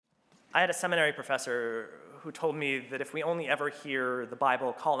I had a seminary professor who told me that if we only ever hear the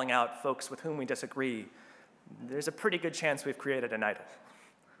Bible calling out folks with whom we disagree, there's a pretty good chance we've created an idol.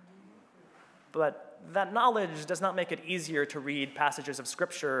 But that knowledge does not make it easier to read passages of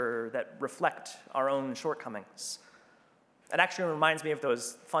Scripture that reflect our own shortcomings. It actually reminds me of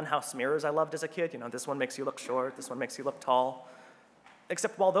those funhouse mirrors I loved as a kid. You know, this one makes you look short, this one makes you look tall.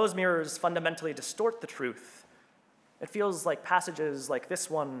 Except while those mirrors fundamentally distort the truth, it feels like passages like this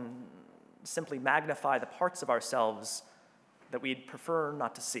one simply magnify the parts of ourselves that we'd prefer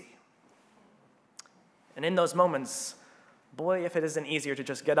not to see. And in those moments, boy, if it isn't easier to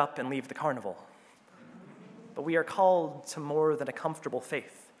just get up and leave the carnival. But we are called to more than a comfortable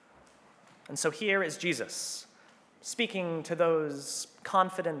faith. And so here is Jesus, speaking to those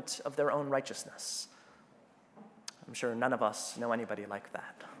confident of their own righteousness. I'm sure none of us know anybody like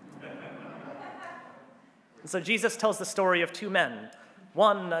that. And so Jesus tells the story of two men,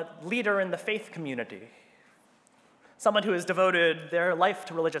 one a leader in the faith community, someone who has devoted their life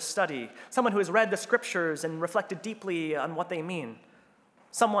to religious study, someone who has read the Scriptures and reflected deeply on what they mean,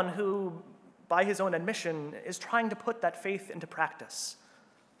 someone who, by his own admission, is trying to put that faith into practice.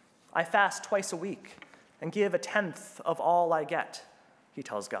 I fast twice a week and give 1/10 of all I get, he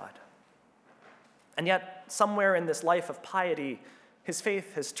tells God. And yet, somewhere in this life of piety, his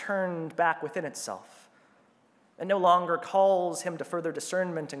faith has turned back within itself. It no longer calls him to further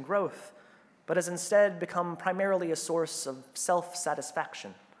discernment and growth, but has instead become primarily a source of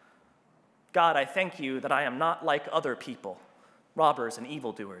self-satisfaction. God, I thank you that I am not like other people, robbers and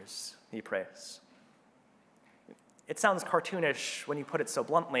evildoers, he prays. It sounds cartoonish when you put it so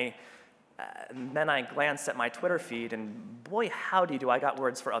bluntly, and then I glance at my Twitter feed, and boy, howdy do I got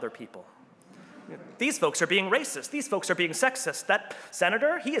words for other people. These folks are being racist. These folks are being sexist. That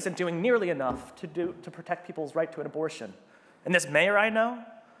senator, he isn't doing nearly enough to protect people's right to an abortion. And this mayor I know,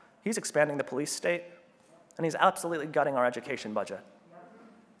 he's expanding the police state, and he's absolutely gutting our education budget.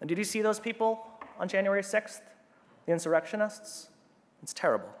 And did you see those people on January 6th? The insurrectionists? It's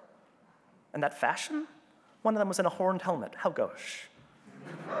terrible. And that fashion? One of them was in a horned helmet. How gauche.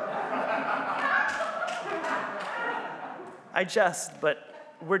 I jest, but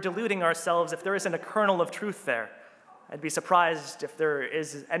we're deluding ourselves if there isn't a kernel of truth there. I'd be surprised if there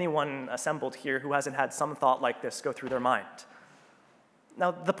is anyone assembled here who hasn't had some thought like this go through their mind.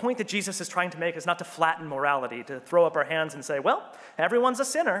 Now, the point that Jesus is trying to make is not to flatten morality, to throw up our hands and say, well, everyone's a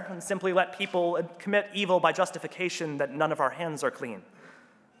sinner, and simply let people commit evil by justification that none of our hands are clean.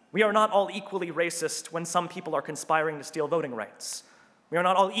 We are not all equally racist when some people are conspiring to steal voting rights. We are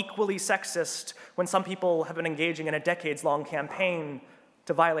not all equally sexist when some people have been engaging in a decades-long campaign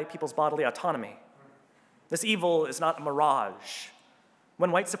to violate people's bodily autonomy. This evil is not a mirage.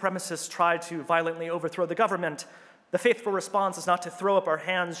 When white supremacists try to violently overthrow the government, the faithful response is not to throw up our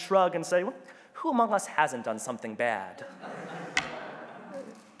hands, shrug, and say, well, who among us hasn't done something bad?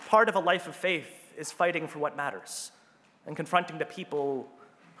 Part of a life of faith is fighting for what matters and confronting the people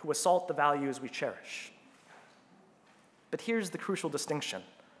who assault the values we cherish. But here's the crucial distinction.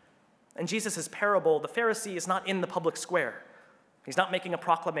 In Jesus' parable, the Pharisee is not in the public square. He's not making a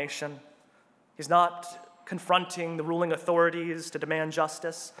proclamation. He's not confronting the ruling authorities to demand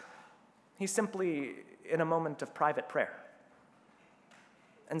justice. He's simply in a moment of private prayer.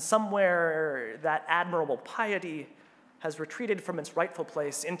 And somewhere that admirable piety has retreated from its rightful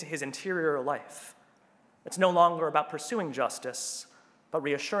place into his interior life. It's no longer about pursuing justice, but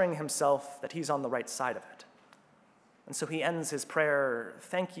reassuring himself that he's on the right side of it. And so he ends his prayer,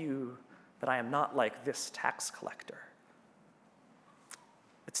 thank you that I am not like this tax collector.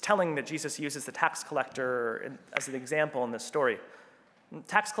 It's telling that Jesus uses the tax collector as an example in this story.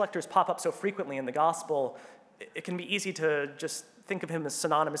 Tax collectors pop up so frequently in the gospel, it can be easy to just think of him as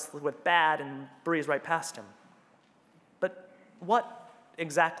synonymous with bad and breeze right past him. But what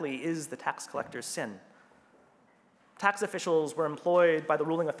exactly is the tax collector's sin? Tax officials were employed by the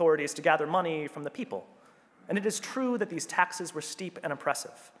ruling authorities to gather money from the people. And it is true that these taxes were steep and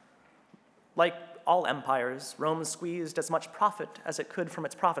oppressive. Like all empires, Rome squeezed as much profit as it could from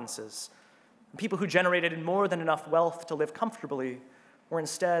its provinces. People who generated more than enough wealth to live comfortably were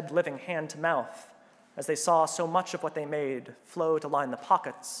instead living hand to mouth as they saw so much of what they made flow to line the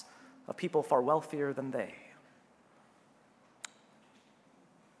pockets of people far wealthier than they.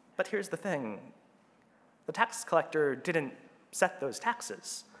 But here's the thing. The tax collector didn't set those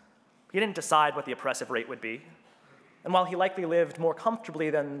taxes. He didn't decide what the oppressive rate would be. And while he likely lived more comfortably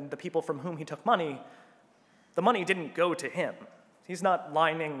than the people from whom he took money, the money didn't go to him. He's not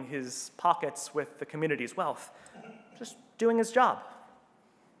lining his pockets with the community's wealth, just doing his job,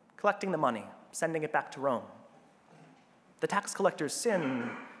 collecting the money, sending it back to Rome. The tax collector's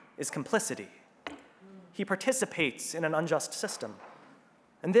sin is complicity. He participates in an unjust system.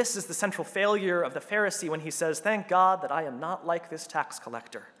 And this is the central failure of the Pharisee when he says, "Thank God that I am not like this tax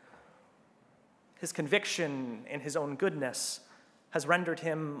collector." His conviction in his own goodness has rendered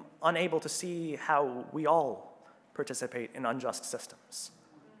him unable to see how we all participate in unjust systems.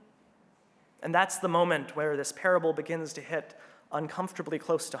 And that's the moment where this parable begins to hit uncomfortably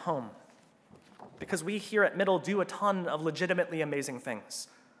close to home. Because we here at Middle do a ton of legitimately amazing things.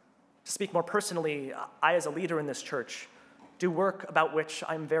 To speak more personally, I, as a leader in this church, do work about which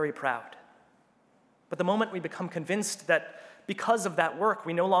I'm very proud. But the moment we become convinced that because of that work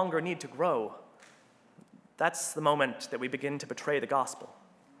we no longer need to grow, that's the moment that we begin to betray the gospel.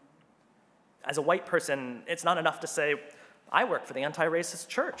 As a white person, it's not enough to say, "I work for the anti-racist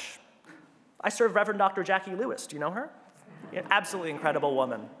church. I serve Reverend Dr. Jackie Lewis. Do you know her? An absolutely incredible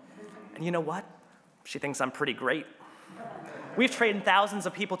woman. And you know what? She thinks I'm pretty great." We've trained thousands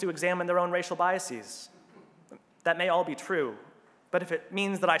of people to examine their own racial biases. That may all be true, but if it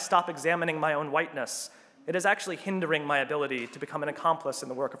means that I stop examining my own whiteness, it is actually hindering my ability to become an accomplice in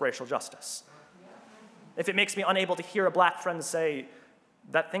the work of racial justice. If it makes me unable to hear a black friend say,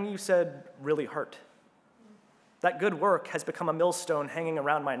 "That thing you said really hurt," that good work has become a millstone hanging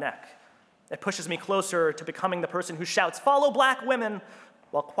around my neck. It pushes me closer to becoming the person who shouts, "Follow black women,"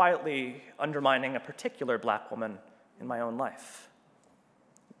 while quietly undermining a particular black woman in my own life.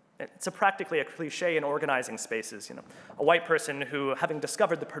 It's practically a cliche in organizing spaces. A white person who, having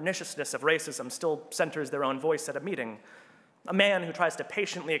discovered the perniciousness of racism, still centers their own voice at a meeting. A man who tries to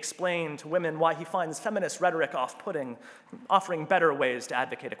patiently explain to women why he finds feminist rhetoric off-putting, offering better ways to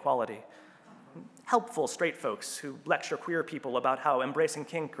advocate equality. Helpful straight folks who lecture queer people about how embracing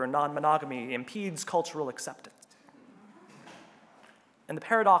kink or non-monogamy impedes cultural acceptance. And the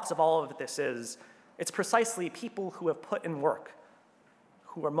paradox of all of this is, it's precisely people who have put in work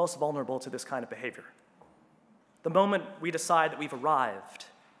who are most vulnerable to this kind of behavior. The moment we decide that we've arrived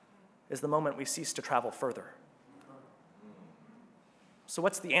is the moment we cease to travel further. So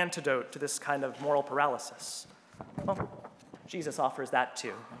what's the antidote to this kind of moral paralysis? Well, Jesus offers that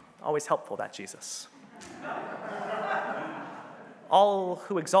too. Always helpful, that Jesus. "All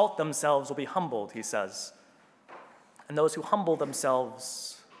who exalt themselves will be humbled," he says, "and those who humble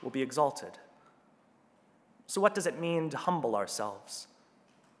themselves will be exalted." So what does it mean to humble ourselves?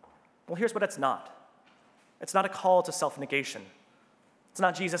 Well, here's what it's not. It's not a call to self-negation. It's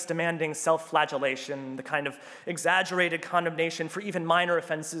not Jesus demanding self-flagellation, the kind of exaggerated condemnation for even minor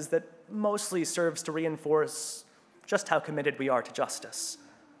offenses that mostly serves to reinforce just how committed we are to justice.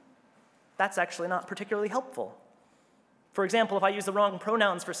 That's actually not particularly helpful. For example, if I use the wrong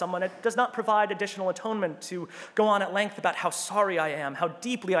pronouns for someone, it does not provide additional atonement to go on at length about how sorry I am, how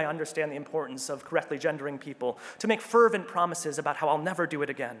deeply I understand the importance of correctly gendering people, to make fervent promises about how I'll never do it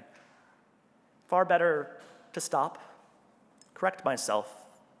again. Far better to stop, correct myself,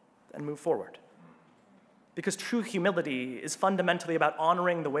 and move forward. Because true humility is fundamentally about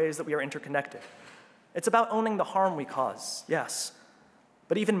honoring the ways that we are interconnected. It's about owning the harm we cause, yes.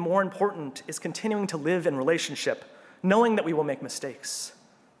 But even more important is continuing to live in relationship, knowing that we will make mistakes,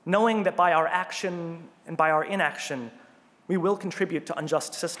 knowing that by our action and by our inaction, we will contribute to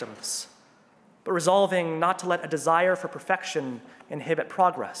unjust systems, but resolving not to let a desire for perfection inhibit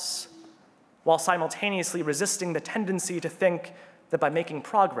progress, while simultaneously resisting the tendency to think that by making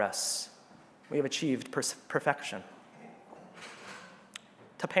progress, we have achieved perfection.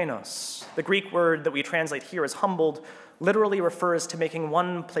 Tapenos, the Greek word that we translate here as humbled, literally refers to making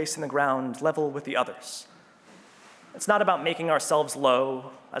one place in the ground level with the others. It's not about making ourselves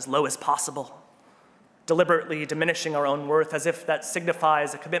low as possible, deliberately diminishing our own worth as if that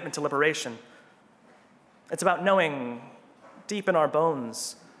signifies a commitment to liberation. It's about knowing deep in our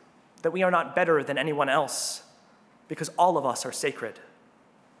bones that we are not better than anyone else because all of us are sacred,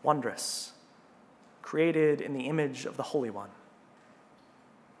 wondrous, created in the image of the Holy One.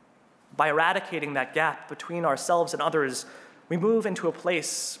 By eradicating that gap between ourselves and others, we move into a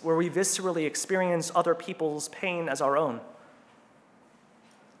place where we viscerally experience other people's pain as our own.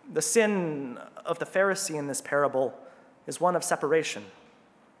 The sin of the Pharisee in this parable is one of separation.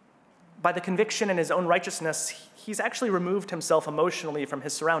 By the conviction in his own righteousness, he's actually removed himself emotionally from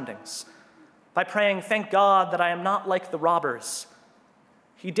his surroundings. By praying, "Thank God that I am not like the robbers,"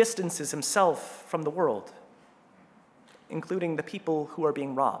 he distances himself from the world, including the people who are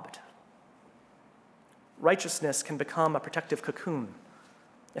being robbed. Righteousness can become a protective cocoon.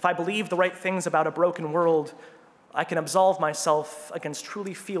 If I believe the right things about a broken world, I can absolve myself against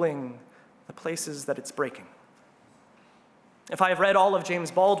truly feeling the places that it's breaking. If I have read all of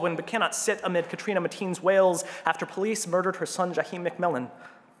James Baldwin but cannot sit amid Katrina Mateen's wails after police murdered her son Jaheim McMillan,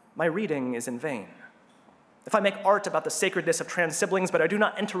 my reading is in vain. If I make art about the sacredness of trans siblings, but I do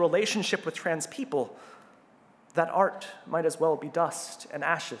not enter relationship with trans people, that art might as well be dust and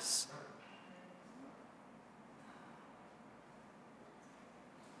ashes.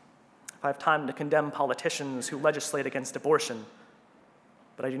 If I have time to condemn politicians who legislate against abortion,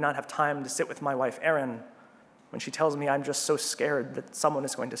 but I do not have time to sit with my wife, Erin, when she tells me I'm just so scared that someone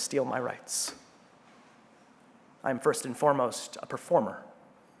is going to steal my rights. I'm first and foremost a performer,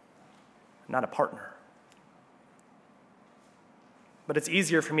 not a partner. But it's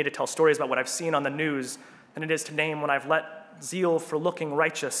easier for me to tell stories about what I've seen on the news than it is to name when I've let zeal for looking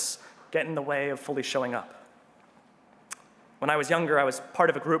righteous get in the way of fully showing up. When I was younger, I was part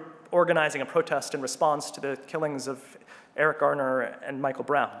of a group organizing a protest in response to the killings of Eric Garner and Michael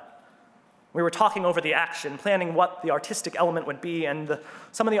Brown. We were talking over the action, planning what the artistic element would be, and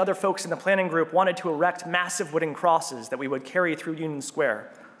some of the other folks in the planning group wanted to erect massive wooden crosses that we would carry through Union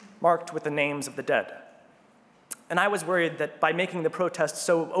Square, marked with the names of the dead. And I was worried that by making the protest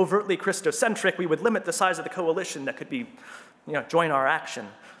so overtly Christocentric, we would limit the size of the coalition that could join our action.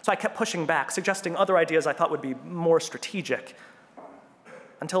 So I kept pushing back, suggesting other ideas I thought would be more strategic,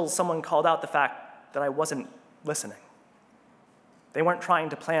 until someone called out the fact that I wasn't listening. They weren't trying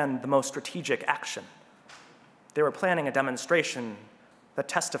to plan the most strategic action. They were planning a demonstration that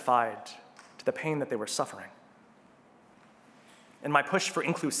testified to the pain that they were suffering. In my push for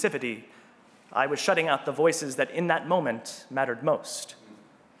inclusivity, I was shutting out the voices that in that moment mattered most,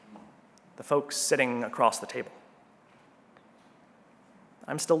 the folks sitting across the table.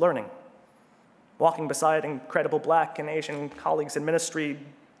 I'm still learning. Walking beside incredible Black and Asian colleagues in ministry,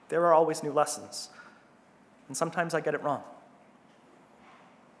 there are always new lessons. And sometimes I get it wrong.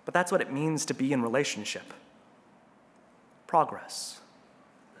 But that's what it means to be in relationship. Progress,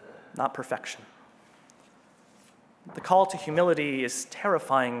 not perfection. The call to humility is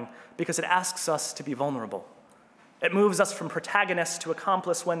terrifying because it asks us to be vulnerable. It moves us from protagonist to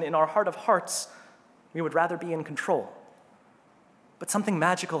accomplice when in our heart of hearts, we would rather be in control. But something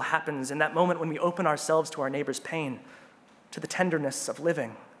magical happens in that moment when we open ourselves to our neighbor's pain, to the tenderness of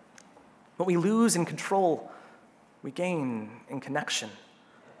living. What we lose in control, we gain in connection.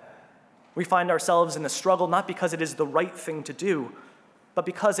 We find ourselves in the struggle not because it is the right thing to do, but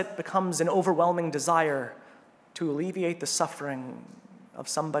because it becomes an overwhelming desire to alleviate the suffering of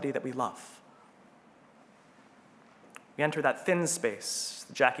somebody that we love. We enter that thin space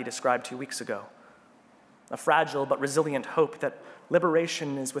that Jackie described 2 weeks ago, a fragile but resilient hope that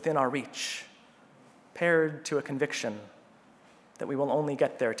liberation is within our reach, paired to a conviction that we will only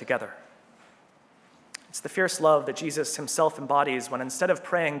get there together. It's the fierce love that Jesus himself embodies when instead of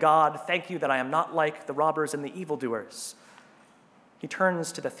praying, "God, thank you that I am not like the robbers and the evildoers," he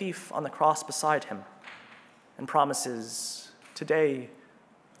turns to the thief on the cross beside him and promises, "Today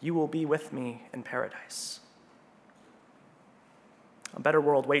you will be with me in paradise." A better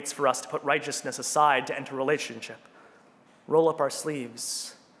world waits for us to put righteousness aside to enter relationship, roll up our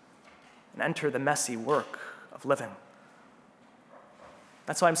sleeves, and enter the messy work of living.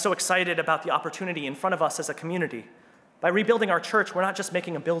 That's why I'm so excited about the opportunity in front of us as a community. By rebuilding our church, we're not just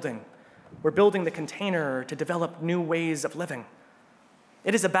making a building. We're building the container to develop new ways of living.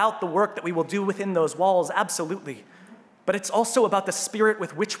 It is about the work that we will do within those walls, absolutely. But it's also about the spirit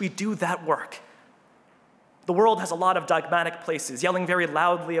with which we do that work. The world has a lot of dogmatic places, yelling very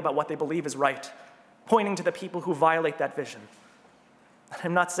loudly about what they believe is right, pointing to the people who violate that vision.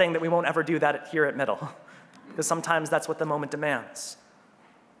 I'm not saying that we won't ever do that here at Middle, because sometimes that's what the moment demands.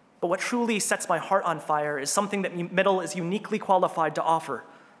 But what truly sets my heart on fire is something that Middle is uniquely qualified to offer,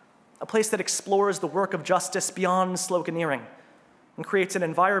 a place that explores the work of justice beyond sloganeering and creates an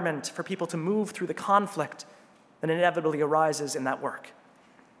environment for people to move through the conflict that inevitably arises in that work.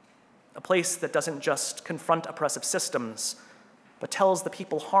 A place that doesn't just confront oppressive systems, but tells the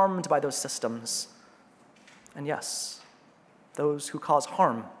people harmed by those systems, and yes, those who cause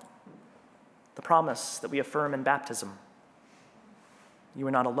harm, the promise that we affirm in baptism. You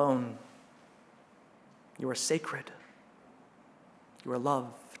are not alone. You are sacred. You are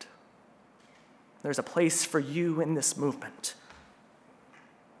loved. There's a place for you in this movement.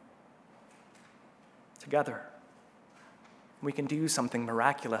 Together, we can do something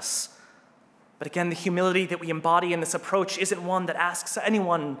miraculous. But again, the humility that we embody in this approach isn't one that asks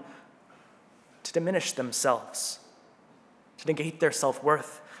anyone to diminish themselves, to negate their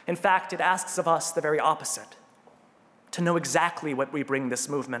self-worth. In fact, it asks of us the very opposite, to know exactly what we bring this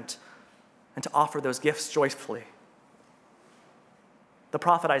movement and to offer those gifts joyfully. The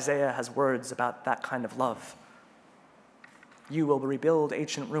prophet Isaiah has words about that kind of love. You will rebuild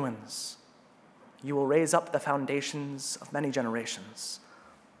ancient ruins. You will raise up the foundations of many generations.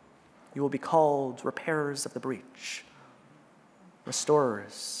 You will be called repairers of the breach,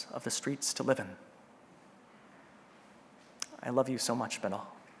 restorers of the streets to live in. I love you so much, Benal,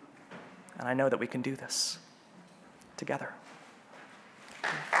 and I know that we can do this together.